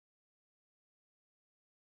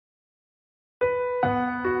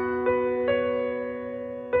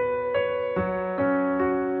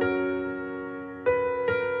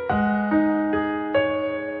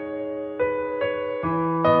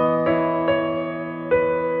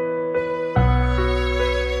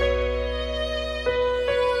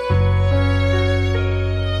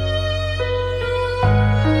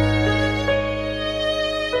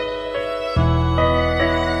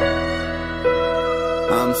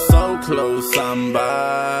so close, I'm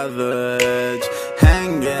by the edge,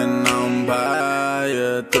 hanging on by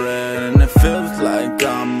a thread, and it feels like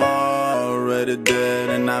I'm already dead.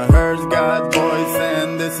 And I heard God's voice,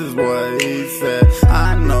 and this is what he said: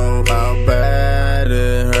 I know how bad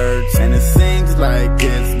it hurts, and it seems like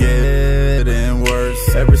it's getting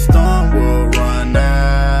worse. Every storm will run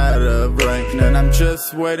out of rain, and I'm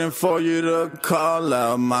just waiting for you to call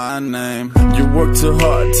out my name. You work too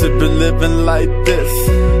hard to be living like this.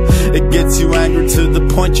 It gets you angry to the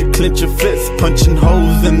point you clench your fists, punching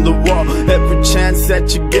holes in the wall. Every chance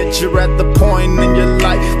that you get, you're at the point in your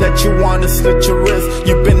life that you wanna slit your wrist.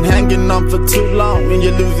 You've been hanging on for too long and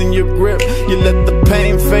you're losing your grip. You let the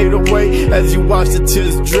pain fade away as you watch the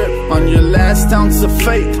tears drip on your last ounce of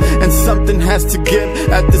faith, and something has to give.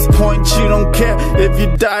 At this point you don't care if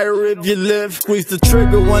you die or if you live. Squeeze the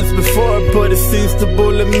trigger once before, but it seems the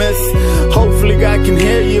bullet miss. Hopefully God can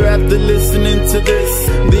hear you after listening to this.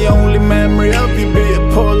 The only memory of you be a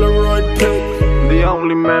Polaroid pic. The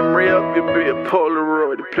only memory of you be a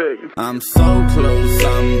Polaroid pic. I'm so close,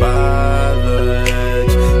 I'm by the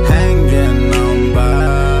edge, hanging on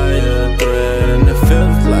by a thread, and it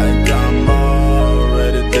feels like I'm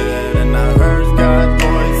already dead. And I heard God's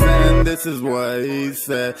voice, and this is what he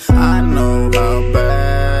said: I know how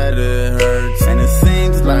bad it hurts, and it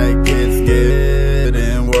seems like it's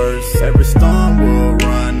getting worse. Every storm will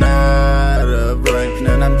run out of rain,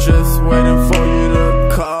 and I'm just waiting for you to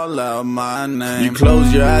call out my name. You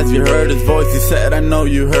close your eyes, you heard his voice, he said, I know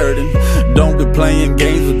you heard him. Don't be playing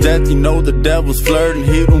games with death, you know the devil's flirting.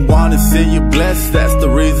 He don't wanna see you blessed, that's the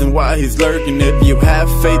reason why he's lurking. If you have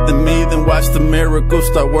faith in me, then watch the miracles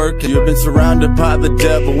start working. You've been surrounded by the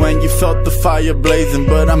devil and you felt the fire blazing,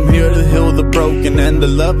 but I'm here to heal the broken, and the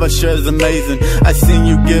love I share is amazing. I seen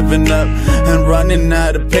you giving up and running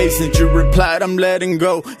out of patience. You replied, I'm letting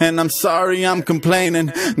go, and I'm sorry I'm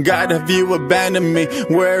complaining. God, have you abandoned me?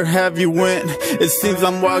 Where have you went? It seems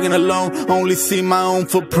I'm walking alone, only see my own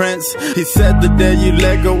footprints. He said the day you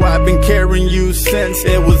let go, I've been carrying you since.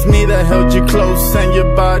 It was me that held you close, and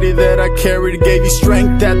your body that I carried gave you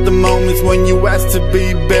strength at the moments when you asked to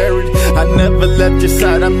be buried. I never left your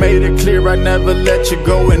side, I made it clear I never let you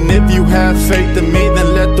go. And if you have faith in me,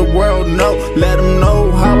 then let the world know. Let them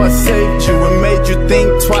know how I saved you and made you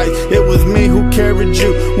think twice. It was me who carried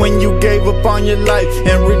you when you gave up on your life.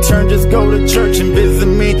 In return, just go to church and visit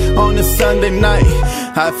me on a Sunday night.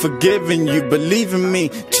 I've forgiven you, believe in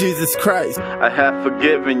me, Jesus Christ. I have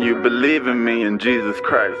forgiven you, believe in me, in Jesus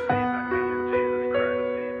Christ.